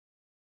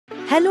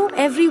Hello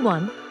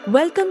everyone,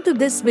 welcome to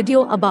this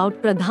video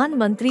about Pradhan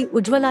Mantri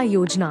Ujjwala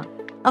Yojana,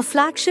 a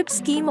flagship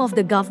scheme of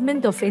the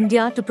Government of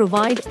India to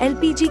provide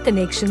LPG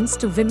connections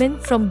to women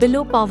from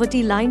below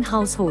poverty line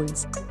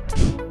households.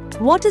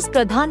 What is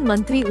Pradhan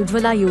Mantri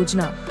Ujjwala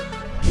Yojana?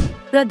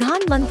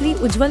 Pradhan Mantri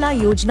Ujjwala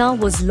Yojana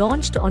was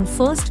launched on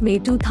 1st May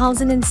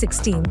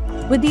 2016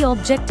 with the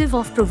objective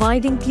of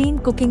providing clean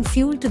cooking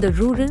fuel to the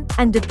rural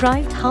and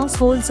deprived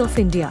households of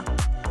India.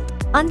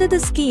 Under the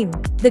scheme,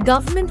 the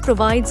government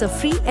provides a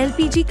free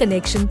LPG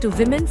connection to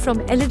women from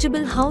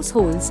eligible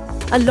households,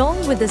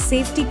 along with a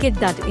safety kit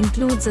that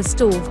includes a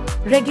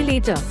stove,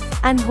 regulator,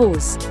 and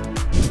hose.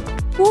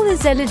 Who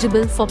is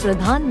eligible for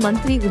Pradhan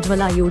Mantri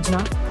Ujjwala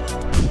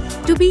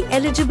Yojana? To be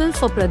eligible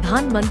for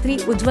Pradhan Mantri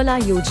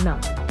Ujjwala Yojana,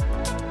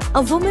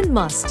 a woman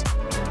must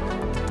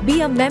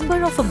be a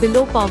member of a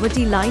below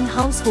poverty line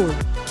household,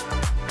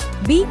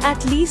 be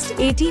at least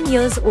 18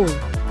 years old,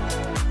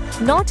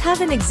 not have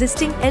an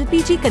existing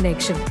LPG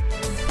connection.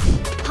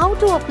 How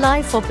to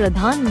apply for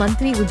Pradhan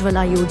Mantri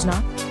Ujjwala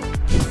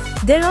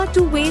Yojana? There are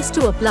two ways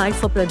to apply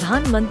for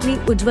Pradhan Mantri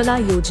Ujjwala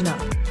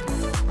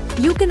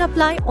Yojana. You can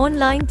apply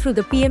online through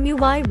the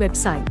PMUY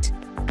website,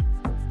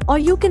 or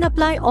you can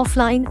apply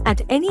offline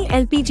at any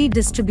LPG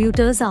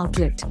distributor's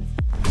outlet.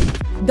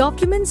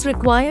 Documents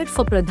required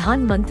for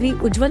Pradhan Mantri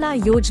Ujjwala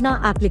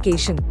Yojana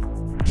application: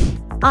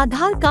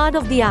 Aadhaar card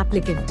of the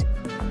applicant,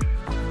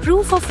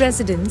 proof of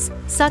residence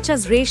such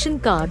as ration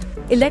card,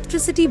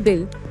 electricity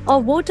bill,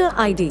 or voter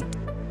ID,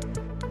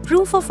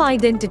 proof of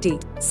identity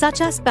such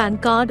as PAN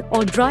card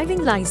or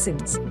driving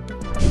license.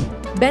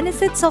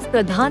 Benefits of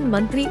Pradhan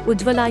Mantri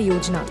Ujjwala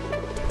Yojana: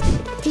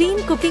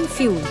 clean cooking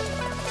fuel.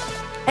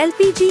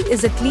 LPG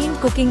is a clean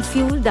cooking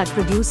fuel that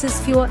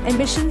produces fewer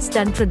emissions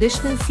than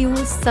traditional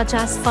fuels such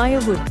as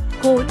firewood,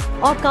 coal,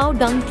 or cow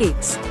dung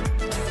cakes.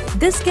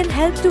 This can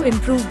help to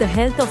improve the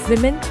health of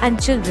women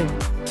and children,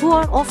 who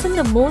are often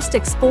the most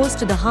exposed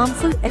to the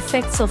harmful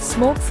effects of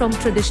smoke from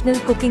traditional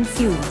cooking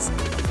fuels.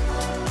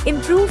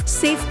 Improved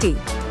safety.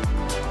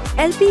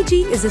 LPG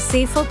is a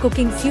safer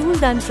cooking fuel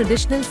than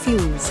traditional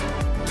fuels.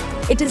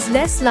 It is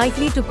less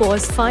likely to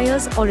cause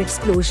fires or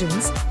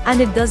explosions,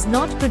 and it does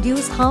not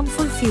produce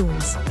harmful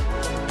fumes.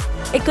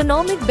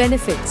 Economic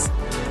benefits.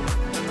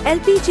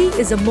 LPG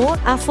is a more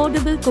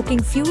affordable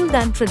cooking fuel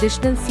than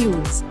traditional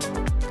fuels.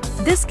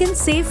 This can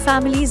save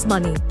families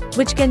money,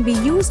 which can be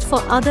used for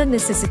other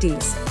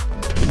necessities.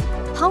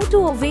 How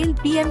to avail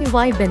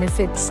PMUY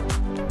benefits?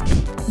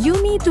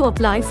 You need to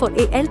apply for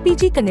a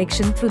LPG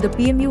connection through the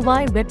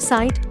PMUY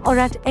website or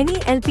at any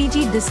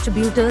LPG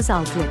distributor's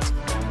outlet.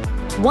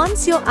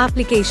 Once your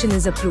application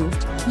is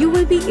approved, you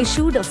will be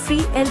issued a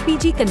free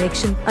LPG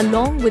connection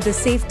along with a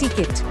safety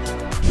kit.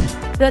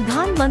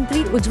 Pradhan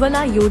Mantri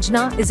Ujjwala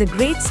Yojana is a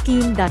great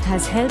scheme that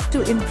has helped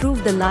to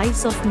improve the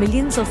lives of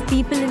millions of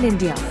people in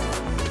India.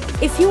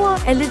 If you are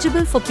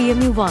eligible for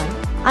PMUY,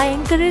 I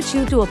encourage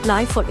you to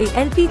apply for a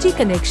LPG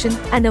connection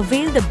and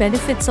avail the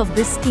benefits of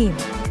this scheme.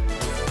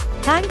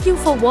 Thank you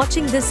for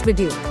watching this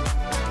video.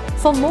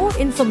 For more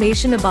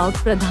information about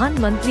Pradhan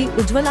Mantri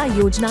Ujjwala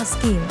Yojana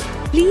scheme,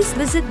 please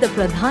visit the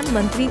Pradhan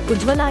Mantri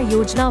Ujjwala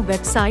Yojana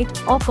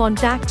website or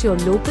contact your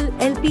local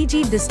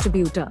LPG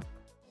distributor.